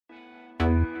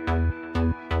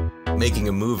making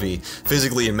a movie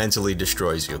physically and mentally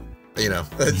destroys you. You know,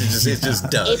 it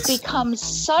just does. It becomes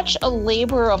such a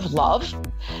labor of love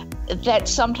that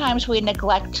sometimes we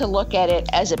neglect to look at it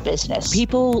as a business.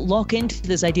 People lock into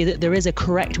this idea that there is a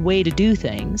correct way to do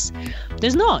things.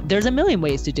 There's not. There's a million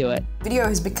ways to do it. Video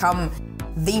has become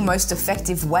the most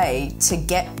effective way to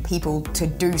get people to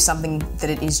do something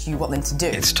that it is you want them to do.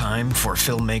 It's time for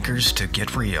Filmmakers to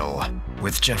Get Real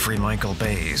with Jeffrey Michael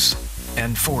Bays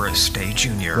and Forris Day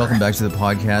Jr. Welcome back to the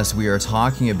podcast. We are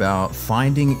talking about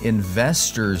finding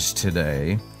investors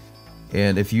today.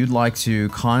 And if you'd like to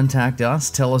contact us,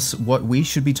 tell us what we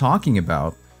should be talking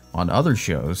about on other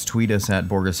shows, tweet us at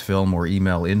BorgesFilm or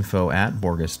email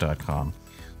info@borges.com.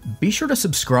 Be sure to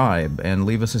subscribe and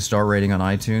leave us a star rating on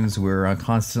iTunes. We're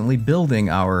constantly building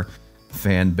our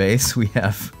fan base. We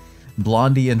have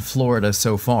Blondie in Florida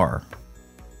so far.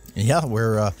 Yeah,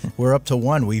 we're up to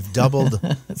one. We've doubled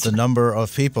the number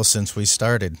of people since we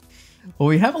started. Well,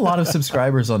 we have a lot of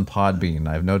subscribers on Podbean.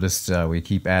 I've noticed we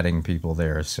keep adding people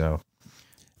there. So,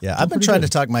 yeah, I've been trying to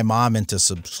talk my mom into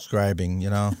subscribing. You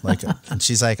know, like, and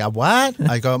she's like, "What?"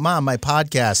 I go, "Mom, my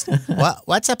podcast."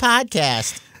 What's a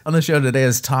podcast? On the show today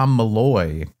is Tom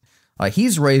Malloy.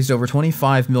 He's raised over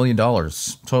 $25 million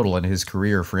total in his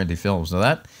career for indie films.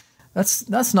 Now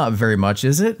that's not very much,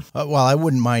 is it? Well, I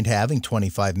wouldn't mind having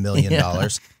 $25 million. Yeah.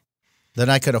 Then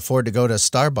I could afford to go to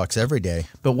Starbucks every day.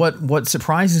 But what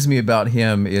surprises me about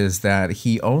him is that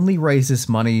he only raises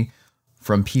money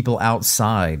from people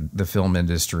outside the film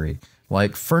industry,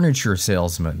 like furniture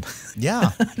salesmen.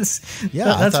 Yeah.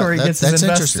 Yeah, that's where he gets his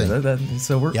investors.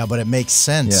 Yeah, but it makes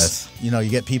sense. Yes. You know, you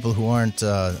get people who aren't,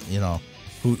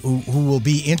 who will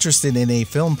be interested in a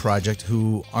film project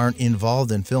who aren't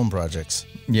involved in film projects.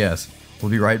 Yes.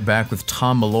 We'll be right back with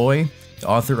Tom Malloy,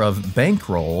 author of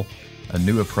Bankroll, a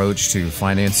new approach to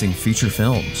financing feature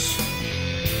films.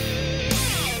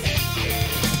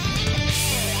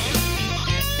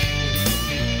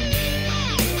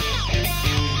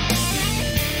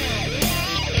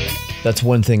 That's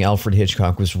one thing Alfred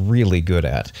Hitchcock was really good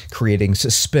at, creating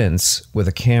suspense with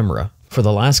a camera. For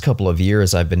the last couple of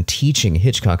years, I've been teaching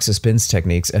Hitchcock suspense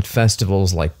techniques at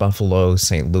festivals like Buffalo,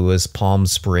 St. Louis, Palm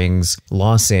Springs,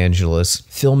 Los Angeles.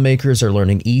 Filmmakers are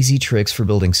learning easy tricks for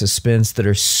building suspense that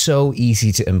are so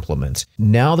easy to implement.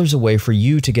 Now there's a way for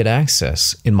you to get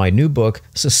access in my new book,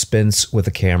 Suspense with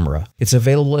a Camera. It's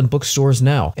available in bookstores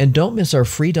now. And don't miss our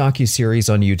free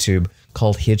docuseries on YouTube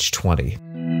called Hitch 20.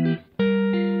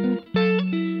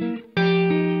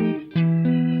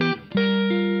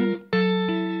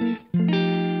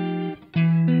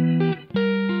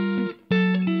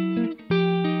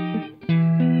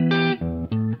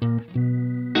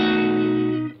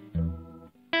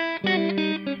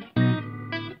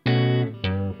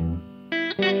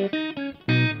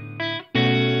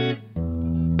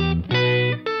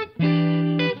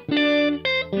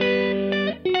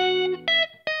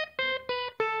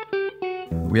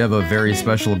 We have a very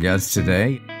special guest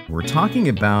today. We're talking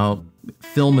about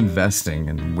film investing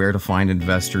and where to find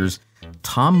investors.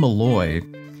 Tom Malloy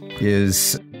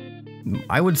is,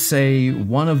 I would say,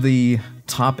 one of the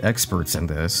top experts in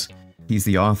this. He's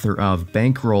the author of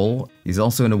Bankroll. He's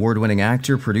also an award-winning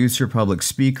actor, producer, public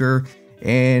speaker,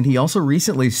 and he also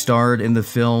recently starred in the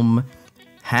film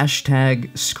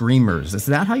 #Screamers. Is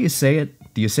that how you say it?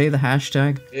 Do you say the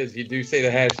hashtag? It is. You do say the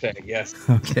hashtag, yes.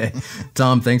 Okay.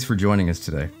 Tom, thanks for joining us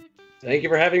today. Thank you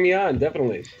for having me on,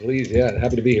 definitely. Please, yeah,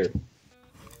 happy to be here.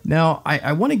 Now,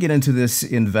 I want to get into this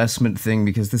investment thing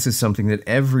because this is something that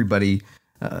everybody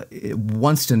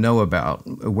wants to know about.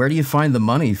 Where do you find the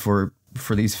money for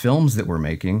these films that we're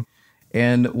making?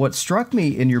 And what struck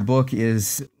me in your book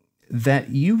is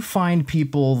that you find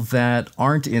people that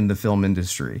aren't in the film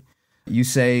industry. You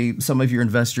say some of your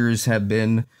investors have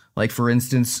been, like, for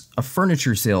instance, a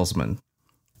furniture salesman,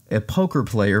 a poker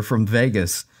player from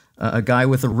Vegas, a guy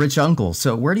with a rich uncle.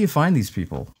 So where do you find these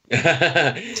people?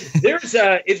 It's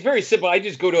very simple. I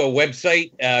just go to a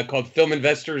website called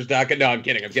filminvestors.com. No, I'm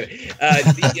kidding.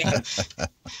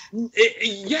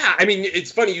 Yeah, I mean,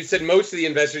 it's funny. You said most of the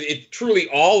investors, truly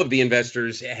all of the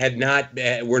investors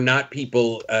were not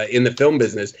people in the film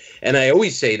business. And I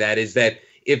always say that is that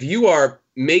if you are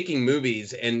making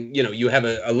movies and, you know, you have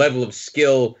a level of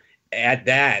skill at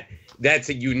that, that's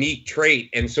a unique trait.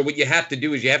 And so what you have to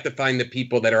do is you have to find the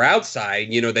people that are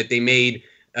outside, you know, that they made,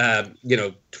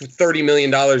 $30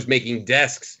 million making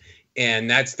desks, and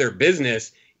that's their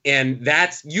business. And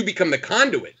you become the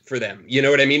conduit for them. You know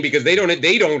what I mean? Because they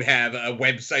don't have a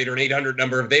website or an 800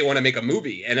 number if they want to make a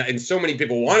movie. And so many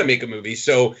people want to make a movie.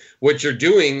 So what you're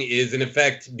doing is, in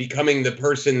effect, becoming the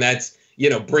person that's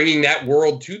bringing that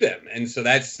world to them. And so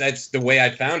that's the way I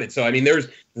found it. So, I mean, there's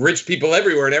rich people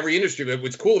everywhere in every industry, but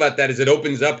what's cool about that is it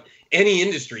opens up any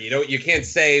industry. You can't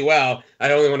say, well,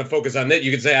 I only want to focus on that.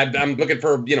 You can say, I'm looking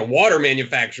for, water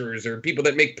manufacturers or people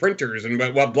that make printers and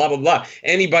blah, blah, blah.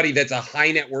 Anybody that's a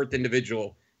high net worth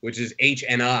individual, which is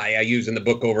HNI, I use in the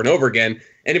book over and over again.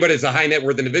 Anybody that's a high net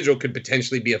worth individual could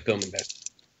potentially be a film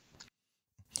investor.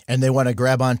 And they want to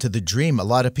grab onto the dream. A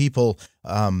lot of people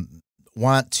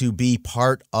want to be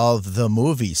part of the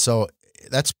movie. So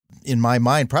that's, in my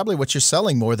mind, probably what you're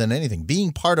selling more than anything.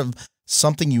 Being part of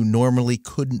something you normally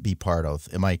couldn't be part of.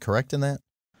 Am I correct in that?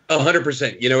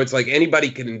 100%. It's like anybody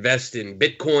can invest in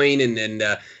Bitcoin and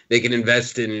then they can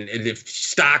invest in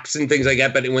stocks and things like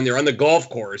that. But when they're on the golf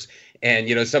course and,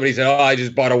 somebody said, oh, I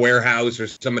just bought a warehouse, or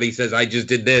somebody says, I just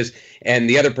did this. And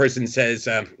the other person says,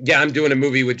 yeah, I'm doing a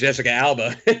movie with Jessica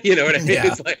Alba. You know what I mean? Yeah.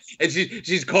 It's like, and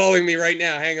she's calling me right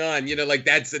now. Hang on. Like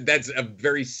that's a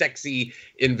very sexy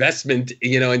investment,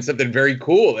 and something very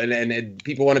cool. And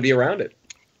people want to be around it.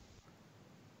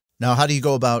 Now, how do you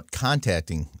go about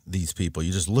contacting these people?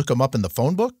 You just look them up in the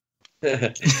phone book?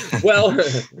 Well,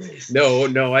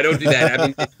 no, I don't do that. I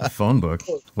mean, a phone book?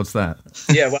 What's that?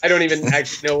 Yeah, well, I don't even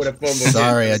actually know what a phone book is.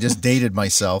 Sorry, I just dated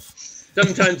myself.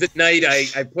 Sometimes at night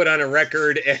I put on a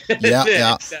record and,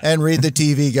 and read the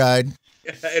TV guide.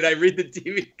 And I read the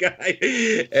TV guide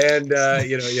and,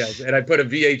 and I put a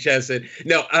VHS in.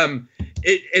 No,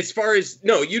 as far as,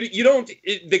 no, you don't,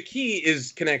 the key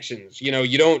is connections.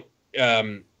 You don't,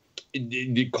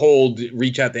 cold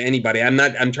reach out to anybody.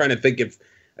 I'm trying to think if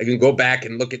I can go back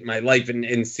and look at my life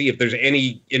and see if there's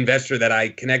any investor that I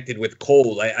connected with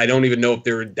cold. I don't even know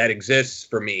if that exists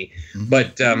for me. Mm-hmm.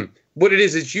 But what it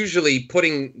is, it's usually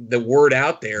putting the word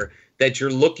out there that you're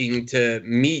looking to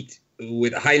meet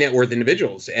with high net worth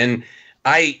individuals. And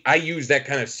I use that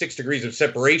kind of 6 degrees of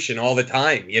separation all the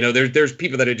time. There's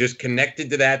people that are just connected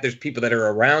to that. There's people that are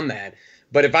around that.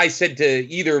 But if I said to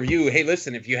either of you, hey,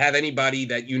 listen, if you have anybody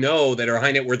that that are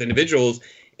high net worth individuals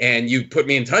and you put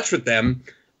me in touch with them,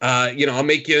 I'll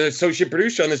make you an associate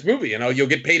producer on this movie and you'll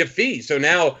get paid a fee. So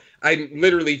now I'm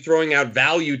literally throwing out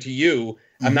value to you.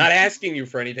 Mm-hmm. I'm not asking you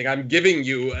for anything. I'm giving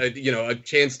you, a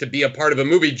chance to be a part of a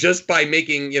movie just by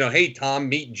making, hey, Tom,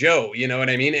 meet Joe. You know what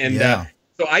I mean? And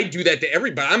so I do that to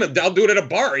everybody. I'll do it at a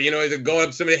bar. I go up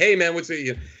to somebody, hey, man,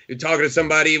 you're talking to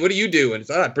somebody. What do you do? And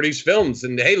it's, I produce films.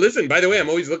 And hey, listen, by the way, I'm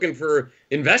always looking for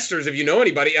investors if you know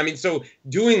anybody. I mean, so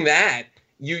doing that,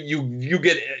 you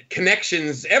get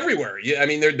connections everywhere.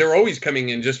 They're always coming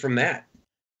in just from that.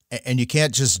 And you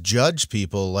can't just judge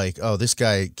people like, oh, this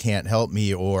guy can't help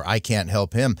me or I can't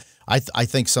help him. I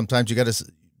think sometimes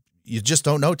you just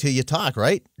don't know till you talk,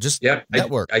 right? Just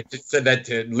network. I just said that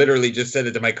just said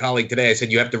it to my colleague today. I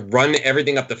said, you have to run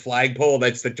everything up the flagpole.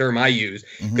 That's the term I use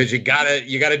because you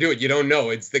gotta do it. You don't know.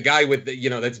 It's the guy with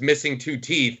that's missing 2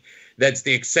 teeth. That's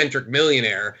the eccentric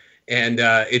millionaire. And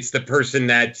it's the person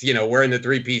that's, wearing the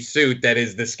 3-piece suit that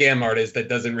is the scam artist that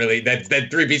doesn't really, that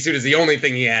 3-piece suit is the only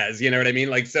thing he has. You know what I mean?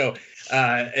 Like, so,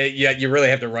 you really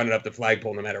have to run it up the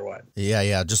flagpole no matter what.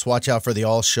 Yeah. Just watch out for the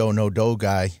all show, no dough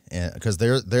guy because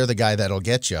they're the guy that'll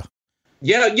get you.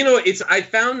 Yeah. I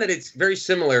found that it's very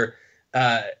similar.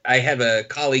 I have a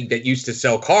colleague that used to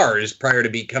sell cars prior to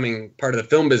becoming part of the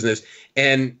film business.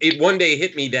 And it one day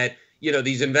hit me that,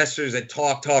 these investors that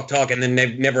talk, and then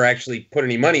they've never actually put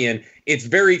any money in. It's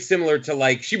very similar to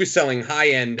like she was selling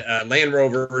high-end Land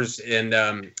Rovers and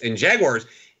Jaguars.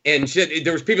 And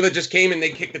there was people that just came and they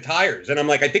kicked the tires. And I'm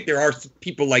like, I think there are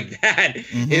people like that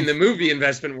in the movie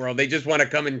investment world. They just want to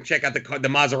come and check out the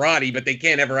Maserati, but they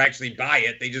can't ever actually buy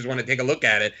it. They just want to take a look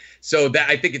at it. So that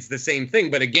I think it's the same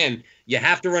thing. But again, you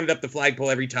have to run it up the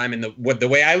flagpole every time. And the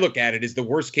way I look at it is the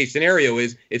worst case scenario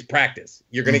is practice.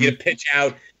 You're going to get a pitch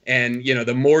out. And,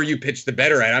 the more you pitch, the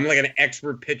better at it. I'm like an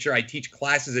expert pitcher. I teach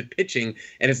classes at pitching.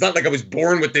 And it's not like I was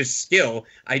born with this skill.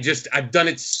 I've done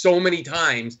it so many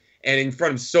times and in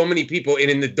front of so many people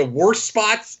and in the worst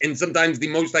spots and sometimes the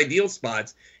most ideal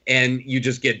spots. And you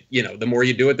just get, the more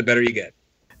you do it, the better you get.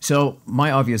 So my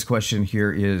obvious question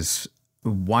here is,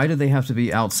 why do they have to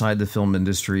be outside the film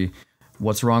industry?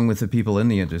 What's wrong with the people in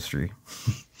the industry?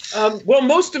 Well,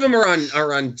 most of them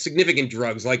are on significant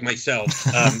drugs, like myself.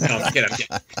 No, I'm kidding.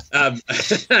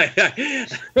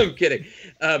 I'm kidding.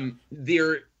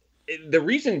 The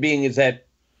reason being is that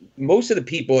most of the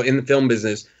people in the film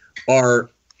business are,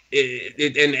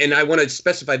 and I want to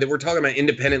specify that we're talking about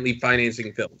independently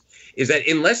financing films, is that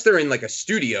unless they're in like a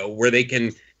studio where they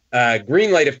can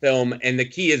greenlight a film, and the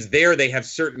key is they have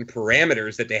certain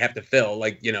parameters that they have to fill,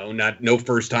 like no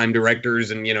first time directors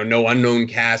and no unknown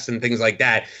casts and things like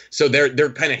that. So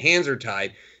their kind of hands are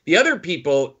tied. The other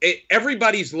people,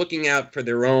 everybody's looking out for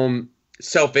their own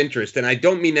self-interest, and I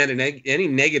don't mean that in any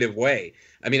negative way.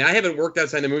 I mean, I haven't worked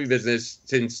outside the movie business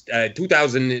since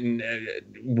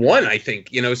 2001, I think,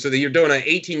 so that you're doing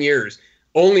 18 years,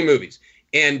 only movies.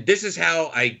 And this is how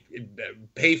I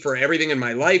pay for everything in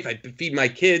my life. I feed my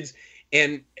kids.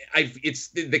 And it's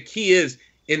the key is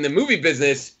in the movie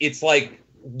business, it's like,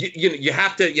 you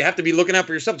have to be looking out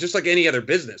for yourself just like any other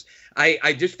business.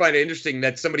 I just find it interesting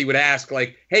that somebody would ask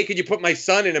like, hey, could you put my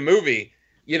son in a movie?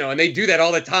 And they do that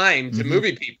all the time to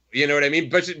movie people. You know what I mean?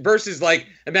 But versus like,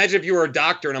 imagine if you were a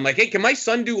doctor and I'm like, hey, can my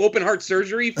son do open heart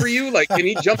surgery for you? Like, can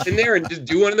he jump in there and just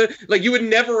do one of the, like, you would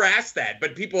never ask that,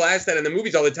 but people ask that in the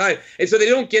movies all the time. And so they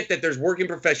don't get that there's working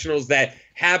professionals that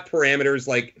have parameters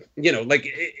like,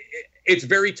 it's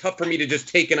very tough for me to just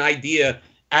take an idea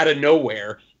out of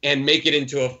nowhere and make it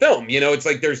into a film. It's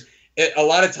like there's a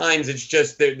lot of times it's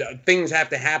just things have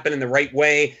to happen in the right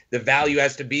way. The value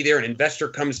has to be there. An investor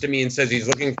comes to me and says he's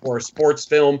looking for a sports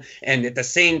film. And at the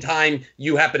same time,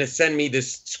 you happen to send me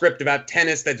this script about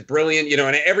tennis that's brilliant,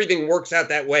 and everything works out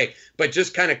that way. But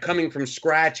just kind of coming from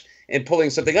scratch and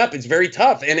pulling something up, it's very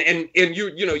tough. And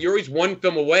you're always one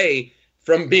film away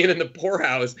from being in the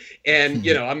poorhouse. And,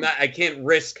 I can't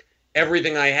risk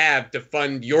everything I have to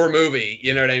fund your movie,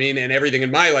 you know what I mean? And everything in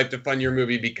my life to fund your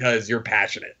movie because you're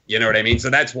passionate, you know what I mean? So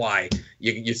that's why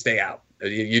you stay out.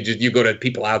 You go to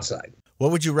people outside.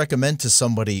 What would you recommend to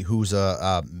somebody who's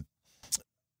obviously,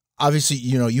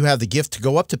 you have the gift to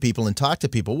go up to people and talk to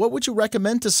people. What would you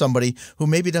recommend to somebody who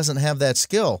maybe doesn't have that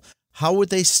skill? How would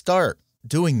they start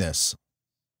doing this?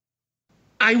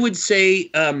 I would say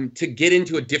to get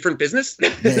into a different business.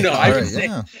 No, I would say,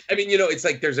 I mean, it's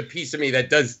like there's a piece of me that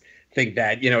does think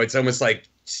that, it's almost like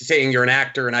saying you're an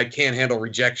actor and I can't handle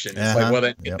rejection. It's like, well,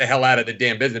 then get the hell out of the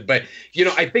damn business. But,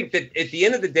 I think that at the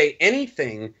end of the day,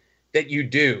 anything that you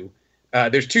do,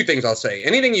 there's two things I'll say.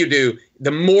 Anything you do,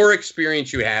 the more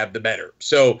experience you have, the better.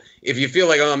 So if you feel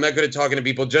like, oh, I'm not good at talking to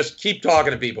people, just keep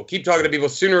talking to people. Keep talking to people.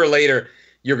 Sooner or later,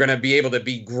 you're going to be able to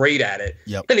be great at it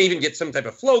and even get some type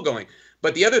of flow going.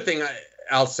 But the other thing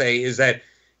I'll say is that,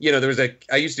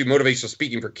 I used to do motivational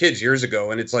speaking for kids years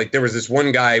ago. And it's like, there was this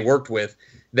one guy I worked with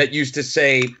that used to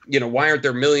say, why aren't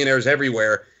there millionaires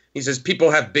everywhere? He says,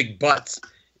 people have big butts.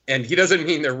 And he doesn't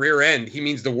mean their rear end. He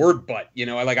means the word butt.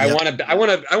 I want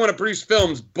to produce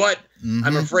films, but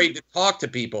I'm afraid to talk to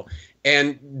people.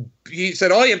 And he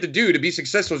said, all you have to do to be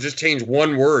successful is just change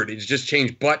one word. It's just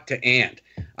change butt to and.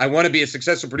 I want to be a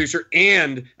successful producer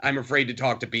and I'm afraid to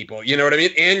talk to people. You know what I mean?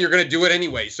 And you're going to do it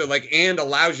anyway. So like, and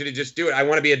allows you to just do it. I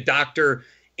want to be a doctor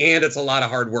and it's a lot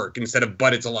of hard work instead of,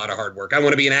 but it's a lot of hard work. I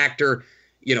want to be an actor,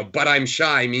 but I'm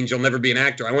shy means you'll never be an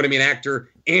actor. I want to be an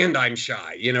actor and I'm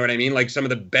shy. You know what I mean? Like some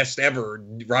of the best ever,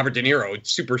 Robert De Niro,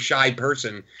 super shy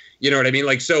person. You know what I mean?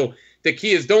 Like, so the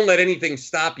key is don't let anything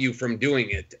stop you from doing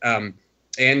it.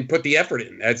 And put the effort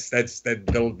in. That's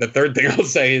the third thing I'll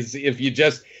say is if you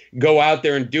just go out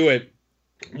there and do it.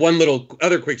 One little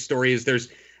other quick story is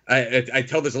I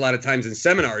tell this a lot of times in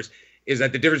seminars, is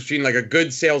that the difference between like a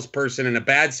good salesperson and a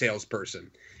bad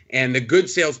salesperson. And the good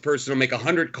salesperson will make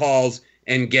 100 calls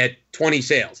and get 20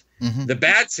 sales. The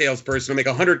bad salesperson will make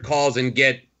 100 calls and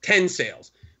get 10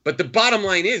 sales. But the bottom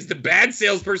line is the bad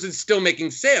salesperson is still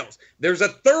making sales. There's a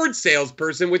third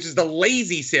salesperson, which is the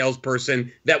lazy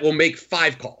salesperson that will make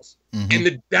 5 calls.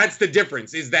 And that's the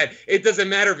difference, is that it doesn't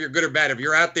matter if you're good or bad. If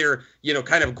you're out there,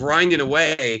 kind of grinding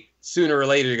away, sooner or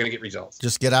later, you're going to get results.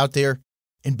 Just get out there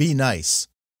and be nice.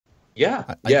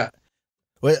 Yeah.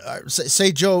 Well,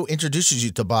 say Joe introduces you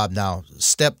to Bob now.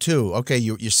 Step 2. Okay,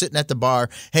 you're sitting at the bar.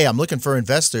 Hey, I'm looking for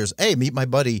investors. Hey, meet my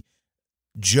buddy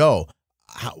Joe.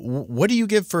 What do you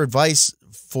give for advice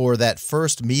for that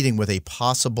first meeting with a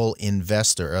possible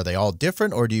investor? Are they all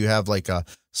different, or do you have like a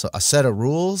set of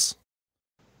rules?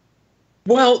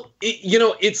 Well,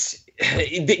 there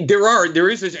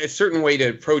is a certain way to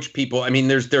approach people. I mean,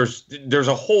 there's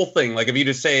a whole thing. Like if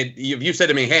you said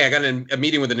to me, hey, I got a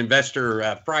meeting with an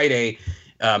investor Friday.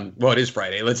 Well, it is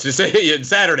Friday. Let's just say it's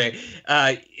Saturday.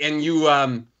 And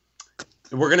we're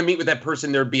going to meet with that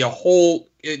person. There'd be a whole.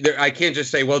 I can't just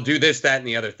say, well, do this, that, and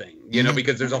the other thing,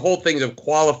 because there's a whole thing of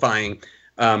qualifying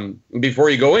before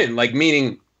you go in, like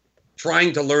meaning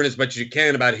trying to learn as much as you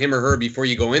can about him or her before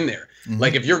you go in there.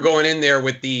 Like if you're going in there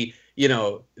with the,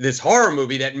 this horror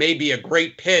movie that may be a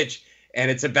great pitch and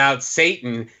it's about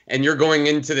Satan and you're going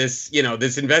into this,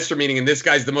 this investor meeting and this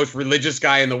guy's the most religious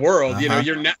guy in the world,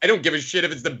 I don't give a shit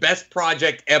if it's the best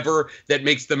project ever that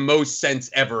makes the most sense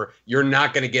ever. You're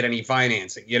not going to get any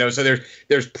financing, so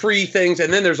there's pre-things.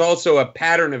 And then there's also a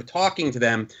pattern of talking to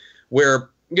them where,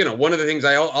 one of the things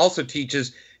I also teach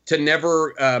is to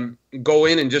never go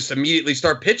in and just immediately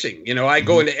start pitching. You know, I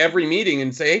go into every meeting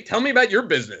and say, hey, tell me about your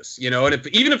business, you know, and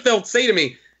even if they'll say to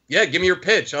me, yeah, give me your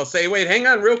pitch, I'll say, wait, hang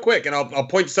on real quick. And I'll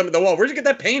point to something at the wall. Where'd you get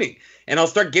that painting? And I'll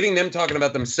start getting them talking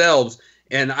about themselves.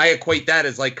 And I equate that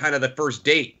as like kind of the first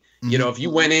date. You know, if you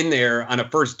went in there on a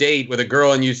first date with a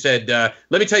girl and you said,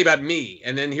 let me tell you about me,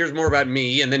 and then here's more about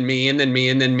me, and then me, and then me,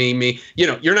 and then me, you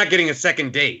know, you're not getting a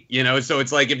second date, you know? So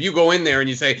it's like, if you go in there and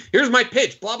you say, here's my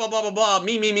pitch, blah, blah, blah, blah, blah,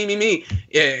 me,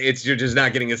 you're just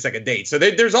not getting a second date. So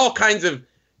there's all kinds of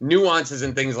nuances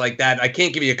and things like that. I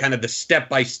can't give you a kind of the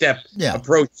step-by-step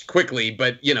approach quickly,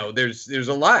 but, you know, there's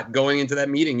a lot going into that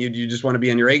meeting. You just want to be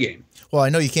on your A game. Well, I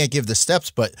know you can't give the steps,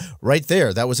 but right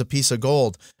there, that was a piece of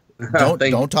gold.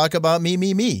 Don't talk about me.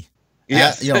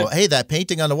 Yes. You know, hey, that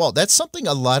painting on the wall, that's something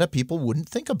a lot of people wouldn't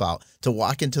think about, to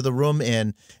walk into the room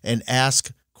and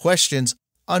ask questions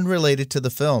unrelated to the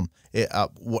film.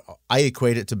 I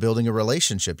equate it to building a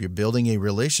relationship. You're building a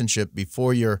relationship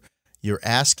before you're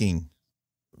asking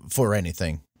for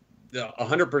anything.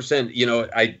 100%. You know,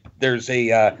 there's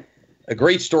a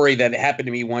great story that happened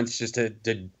to me once, just to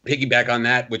piggyback on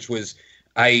that, which was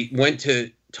I went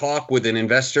to talk with an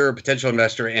investor, a potential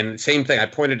investor, and same thing. I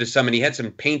pointed to some, and he had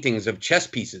some paintings of chess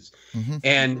pieces,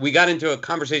 and we got into a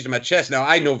conversation about chess. Now,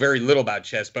 I know very little about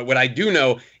chess, but what I do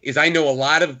know is I know a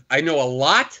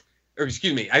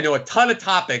ton of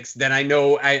topics that I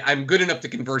know I'm good enough to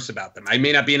converse about them. I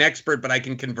may not be an expert, but I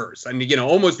can converse. I mean, you know,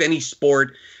 almost any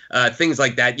sport, things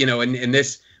like that, you know, and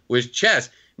this was chess.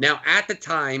 Now, at the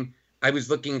time, I was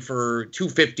looking for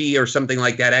 $250 or something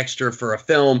like that extra for a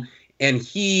film. And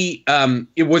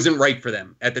it wasn't right for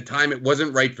them. At the time, it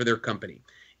wasn't right for their company.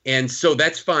 And so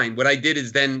that's fine. What I did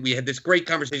is then we had this great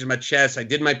conversation about chess. I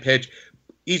did my pitch.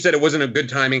 He said it wasn't a good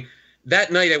timing.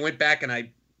 That night, I went back and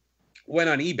I went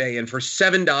on eBay. And for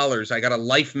 $7, I got a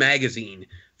Life magazine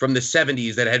from the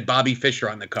 70s that had Bobby Fischer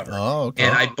on the cover. Oh, okay.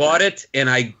 And I bought it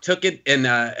and I took it and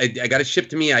I got it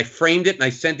shipped to me. I framed it and I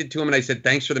sent it to him and I said,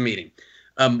 thanks for the meeting.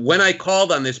 When I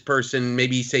called on this person,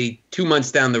 maybe say 2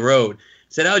 months down the road,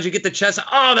 said, oh, did you get the chess?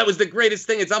 Oh, that was the greatest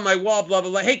thing. It's on my wall, blah, blah,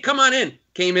 blah. Hey, come on in.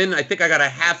 Came in. I think I got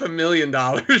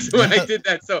 $500,000 when I did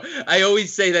that. So I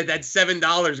always say that $7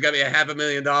 got me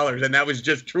 $500,000. And that was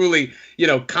just truly, you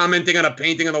know, commenting on a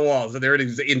painting on the wall. So there it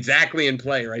is, exactly in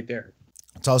play right there.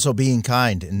 It's also being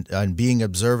kind and being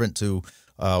observant to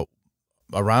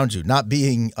around you, not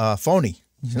being phony,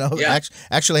 you know,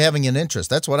 actually having an interest.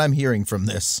 That's what I'm hearing from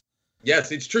this.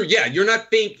 Yes, it's true. Yeah, you're not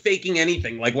faking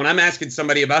anything. Like when I'm asking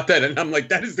somebody about that and I'm like,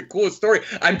 that is the coolest story,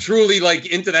 I'm truly like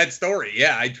into that story.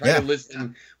 Yeah, I try to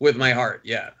listen with my heart.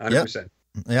 Yeah, 100%.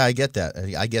 Yeah, I get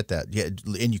that. Yeah,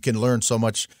 and you can learn so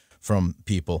much from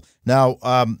people. Now,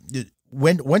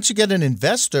 once you get an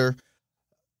investor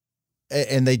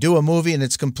and they do a movie and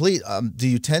it's complete, are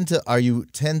you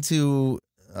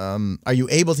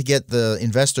able to get the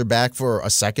investor back for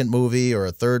a second movie or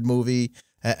a third movie?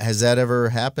 Has that ever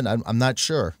happened? I'm not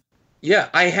sure. Yeah,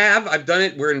 I have. I've done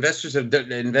it where investors have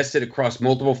invested across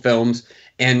multiple films,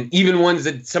 and even ones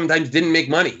that sometimes didn't make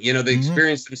money. You know, the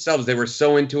experience themselves, they were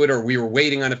so into it, or we were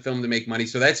waiting on a film to make money.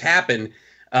 So that's happened.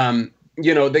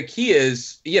 You know, the key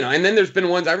is, you know, and then there's been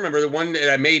ones, I remember the one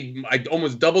that I made, I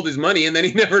almost doubled his money, and then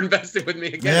he never invested with me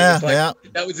again.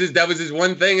 That was his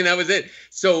one thing, and that was it.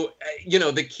 So, you know,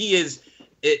 the key is,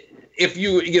 if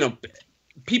you know,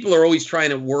 people are always trying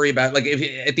to worry about, like, if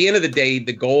at the end of the day,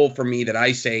 the goal for me that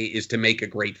I say is to make a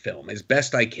great film as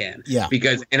best I can. Yeah.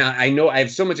 Because, and I know I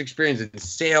have so much experience in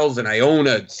sales, and I own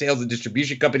a sales and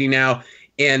distribution company now.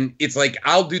 And it's like,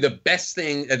 I'll do the best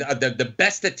thing, the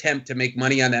best attempt to make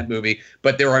money on that movie,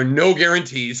 but there are no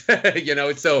guarantees, you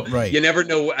know? So you never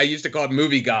know. I used to call it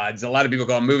movie gods. A lot of people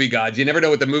call them movie gods. You never know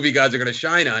what the movie gods are going to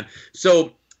shine on.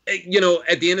 So, you know,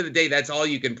 at the end of the day, that's all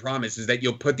you can promise, is that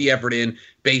you'll put the effort in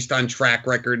based on track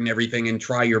record and everything and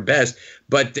try your best.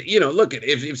 But, you know, look,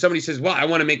 if somebody says, well, I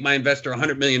want to make my investor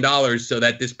 $100 million so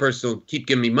that this person will keep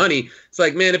giving me money. It's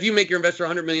like, man, if you make your investor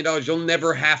 $100 million, you'll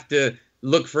never have to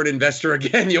look for an investor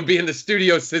again. You'll be in the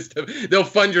studio system. They'll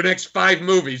fund your next 5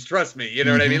 movies. Trust me. You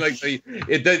know what I mean? Like, so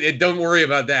don't worry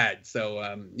about that. So,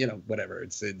 you know, whatever.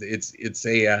 It's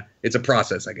a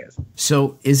process, I guess.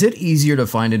 So is it easier to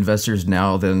find investors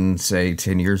now than, say,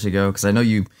 10 years ago? Because I know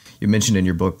you mentioned in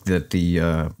your book that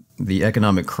the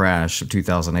economic crash of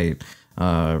 2008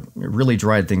 really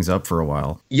dried things up for a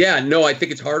while. Yeah, no, I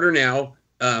think it's harder now.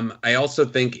 I also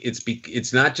think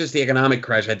it's not just the economic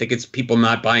crash. I think it's people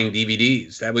not buying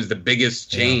DVDs. That was the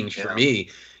biggest change for me.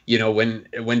 You know,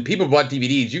 when people bought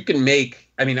DVDs, you can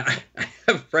make, I mean, I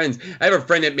have friends. I have a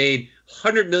friend that made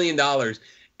 $100 million,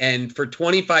 And for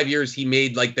 25 years, he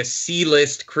made like the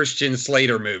C-list Christian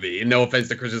Slater movie. And no offense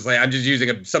to Christian Slater, I'm just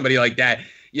using somebody like that,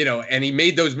 and he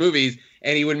made those movies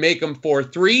and he would make them for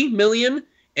 $3 million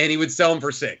and he would sell them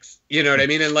for $6 million. You know what I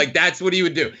mean? And like, that's what he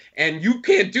would do. And you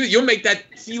can't do it. You'll make that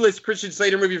C-list Christian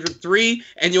Slater movie for $3 million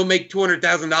and you'll make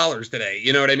 $200,000 today.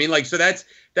 You know what I mean? Like, so that's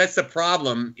the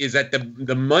problem, is that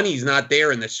the money's not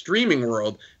there in the streaming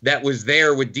world that was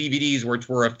there with DVDs, which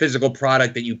were a physical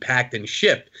product that you packed and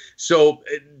shipped. So,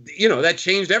 that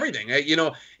changed everything.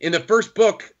 In the first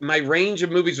book, my range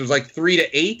of movies was like 3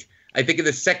 to 8. I think in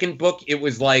the second book, it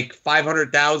was like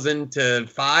 500,000 to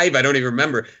 5. I don't even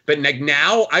remember. But like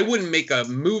now, I wouldn't make a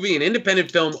movie, an independent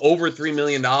film, over $3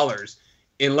 million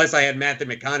unless I had Matthew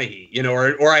McConaughey,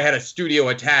 or I had a studio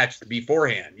attached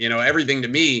beforehand. Everything to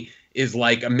me is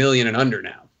like $1 million and under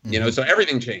now. So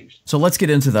everything changed. So let's get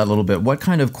into that a little bit. What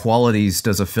kind of qualities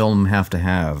does a film have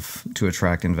to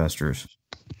attract investors?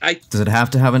 Does it have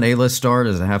to have an A-list star?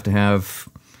 Does it have to have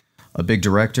a big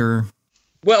director?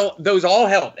 Well, those all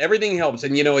help. Everything helps.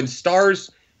 And, and stars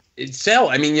sell.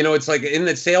 I mean, it's like in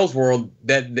the sales world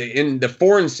that in the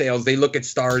foreign sales, they look at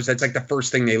stars. That's like the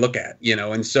first thing they look at,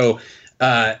 and so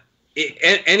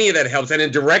any of that helps. And a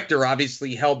director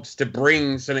obviously helps to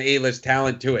bring some A-list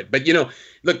talent to it. But,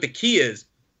 look, the key is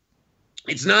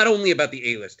it's not only about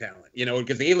the A-list talent,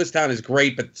 because the A-list talent is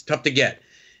great, but it's tough to get.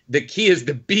 The key is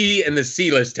the B and the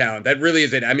C-list talent. That really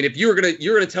is it. I mean, if you're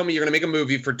gonna tell me you're gonna make a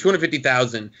movie for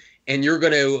 $250,000 and you're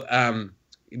gonna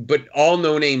put all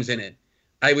no names in it,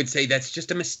 I would say that's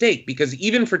just a mistake, because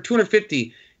even for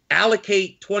 $250,000,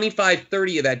 allocate 25,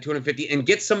 30 of that $250,000 and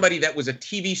get somebody that was a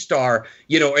TV star,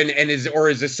 and is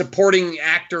a supporting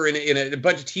actor in a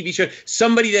bunch of TV shows,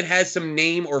 somebody that has some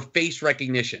name or face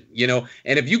recognition,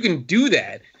 and if you can do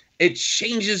that, it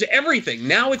changes everything.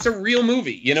 Now it's a real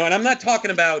movie, and I'm not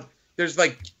talking about, there's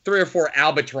like 3 or 4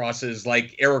 albatrosses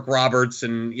like Eric Roberts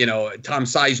and, Tom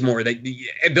Sizemore,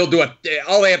 they'll do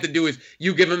all they have to do is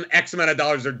you give them X amount of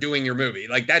dollars, they're doing your movie.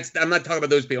 Like I'm not talking about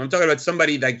those people. I'm talking about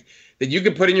somebody that you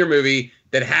can put in your movie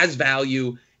that has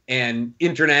value, and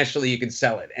internationally you can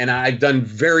sell it. And I've done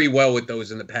very well with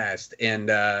those in the past, and,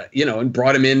 and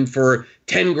brought them in for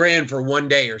 $10,000 for one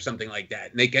day or something like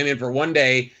that. And they came in for one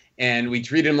day, and we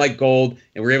treated them like gold,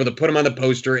 and we were able to put them on the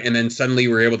poster, and then suddenly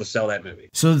we were able to sell that movie.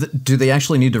 So do they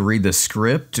actually need to read the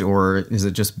script, or is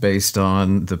it just based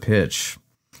on the pitch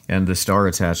and the star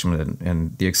attachment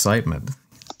and the excitement?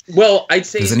 Well, I'd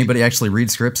say... Does anybody actually read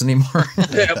scripts anymore?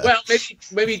 Well,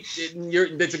 maybe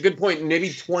that's a good point.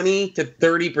 Maybe 20 to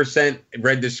 30%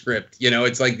 read the script.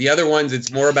 It's like the other ones,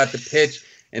 it's more about the pitch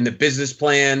and the business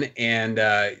plan and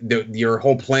your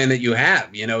whole plan that you have,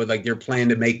 like your plan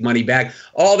to make money back,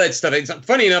 all that stuff. It's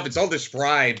funny enough, it's all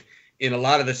described in a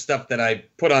lot of the stuff that I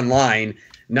put online,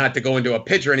 not to go into a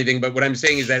pitch or anything, but what I'm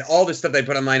saying is that all the stuff that I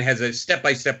put online has a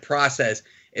step-by-step process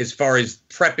as far as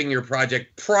prepping your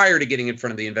project prior to getting in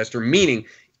front of the investor. Meaning,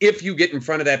 if you get in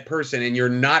front of that person and you're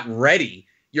not ready,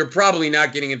 you're probably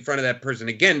not getting in front of that person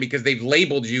again, because they've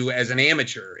labeled you as an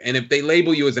amateur. And if they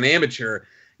label you as an amateur,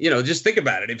 just think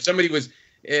about it. If somebody was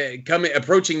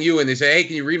approaching you and they say, hey,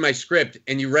 can you read my script?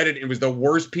 And you read it, it was the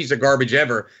worst piece of garbage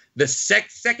ever. The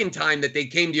second time that they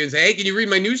came to you and say, hey, can you read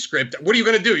my new script? What are you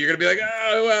going to do? You're going to be like,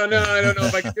 oh, well, no, I don't know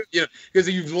if I can do it. Because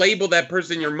you've labeled that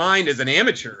person in your mind as an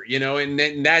amateur, and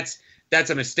then that's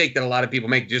a mistake that a lot of people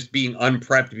make, just being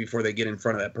unprepped before they get in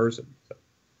front of that person. So.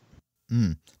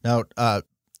 Now,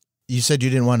 you said you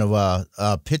didn't want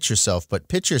to pitch yourself, but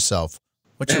pitch yourself.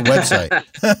 What's your website?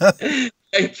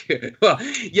 Thank you. Well,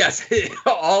 yes,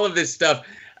 all of this stuff.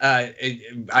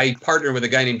 I partner with a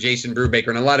guy named Jason Brubaker,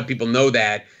 and a lot of people know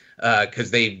that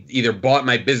because they either bought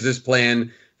my business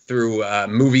plan through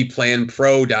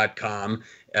movieplanpro.com,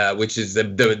 which is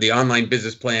the online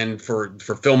business plan for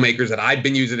filmmakers that I've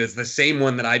been using. It's the same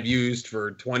one that I've used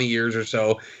for 20 years or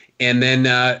so. And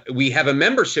then we have a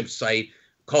membership site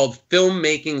called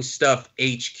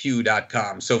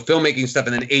filmmakingstuffhq.com. So filmmaking stuff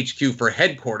and then HQ for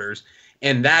headquarters.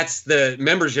 And that's the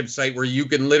membership site where you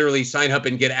can literally sign up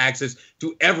and get access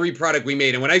to every product we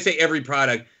made. And when I say every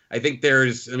product, I think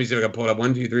there's, let me see if I can pull it up,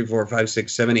 1, 2, 3, 4, 5,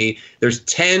 6, 7, 8. There's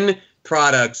 10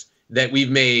 products that we've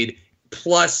made,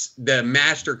 plus the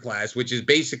masterclass, which is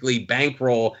basically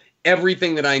Bankroll,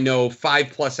 everything that I know,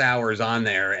 5+ hours on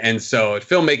there. And so at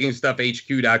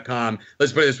filmmakingstuffhq.com,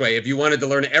 let's put it this way. If you wanted to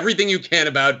learn everything you can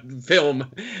about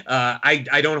film,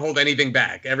 I don't hold anything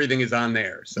back. Everything is on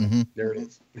there. So there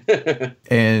it is.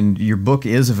 And your book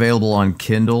is available on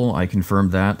Kindle. I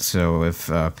confirmed that. So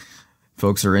if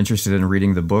folks are interested in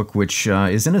reading the book, which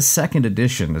is in a second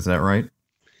edition, is that right?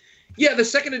 Yeah, the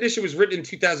second edition was written in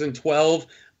 2012.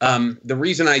 The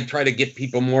reason I try to get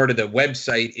people more to the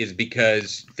website is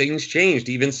because things changed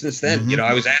even since then. You know,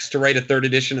 I was asked to write a third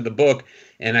edition of the book,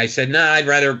 and I said, nah, I'd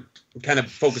rather kind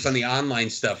of focus on the online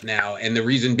stuff now. And the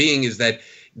reason being is that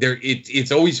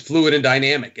it's always fluid and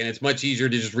dynamic, and it's much easier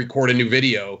to just record a new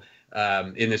video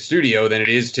in the studio than it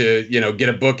is to, you know, get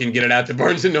a book and get it out to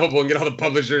Barnes and Noble and get all the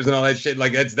publishers and all that shit.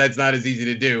 Like that's not as easy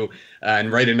to do and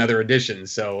write another edition.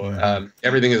 So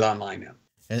everything is online now.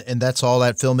 And that's all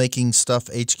at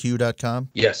filmmakingstuffhq.com?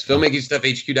 Yes,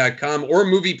 filmmakingstuffhq.com or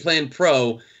Movie Plan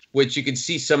Pro, which you can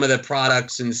see some of the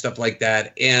products and stuff like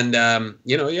that. And,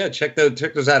 you know, yeah, check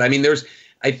those out. I mean,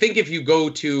 I think if you go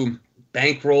to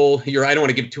Bankroll, I don't want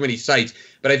to give too many sites,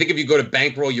 but I think if you go to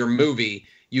Bankroll Your Movie,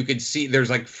 you could see there's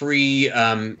like free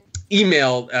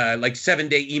email, like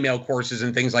 7-day email courses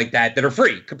and things like that are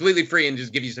free, completely free, and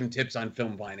just give you some tips on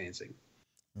film financing.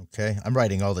 Okay, I'm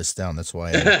writing all this down. That's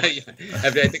why I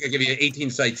think I give you 18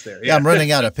 sites there. Yeah, I'm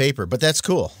running out of paper, but that's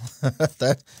cool.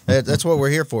 That's what we're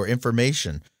here for,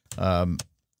 information.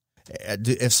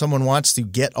 If someone wants to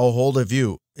get a hold of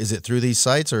you, is it through these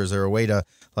sites, or is there a way to,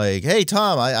 like, hey,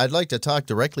 Tom, I'd like to talk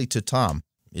directly to Tom?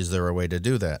 Is there a way to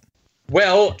do that?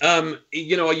 Well,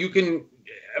 you know, you can.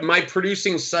 My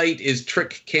producing site is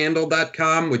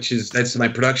trickcandle.com, that's my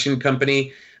production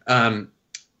company.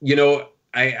 You know,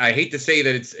 I hate to say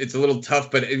that it's a little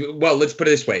tough, but well, let's put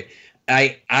it this way.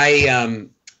 I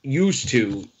used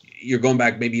to. You're going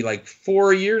back maybe like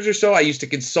 4 years or so. I used to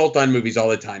consult on movies all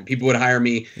the time. People would hire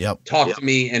me, talk to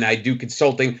me, and I do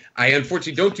consulting. I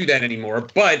unfortunately don't do that anymore,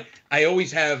 but I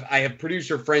have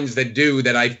producer friends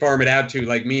that I farm it out to,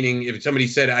 like, meaning if somebody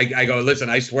said, I go, listen,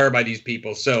 I swear by these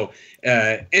people. So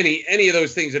any of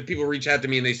those things, if people reach out to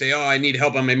me and they say, oh, I need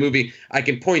help on my movie, I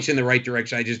can point you in the right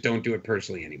direction. I just don't do it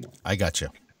personally anymore. I got you.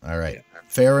 All right. Yeah.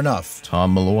 Fair enough.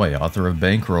 Tom Malloy, author of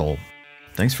Bankroll.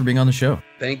 Thanks for being on the show.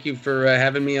 Thank you for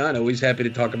having me on. Always happy to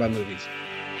talk about movies.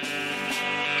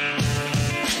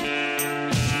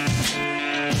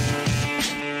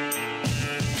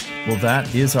 Well,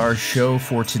 that is our show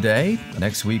for today.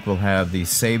 Next week, we'll have the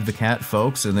Save the Cat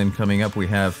folks. And then coming up, we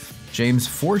have James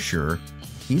Forsher.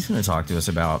 He's going to talk to us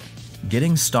about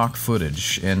getting stock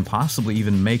footage and possibly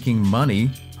even making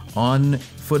money on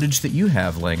footage that you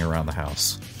have laying around the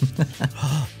house.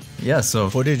 Yeah, so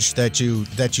footage that you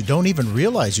don't even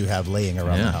realize you have laying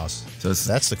around the house. So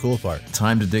that's the cool part.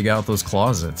 Time to dig out those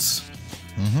closets.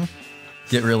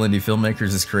 Get Real Indie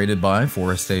Filmmakers is created by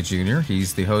Forris Day Jr.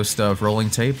 He's the host of Rolling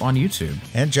Tape on YouTube.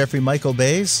 And Jeffrey Michael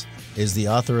Bays is the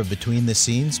author of Between the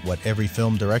Scenes, What Every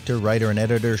Film Director, Writer, and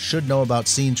Editor Should Know About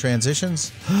Scene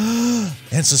Transitions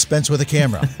and Suspense with a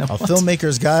Camera, a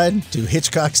filmmaker's guide to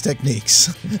Hitchcock's techniques.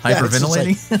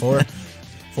 Hyperventilating?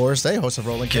 Forrest Day, host of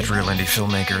Rolling Tape. Get Real Indie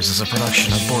Filmmakers is a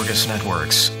production of Borges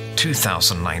Networks,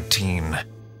 2019.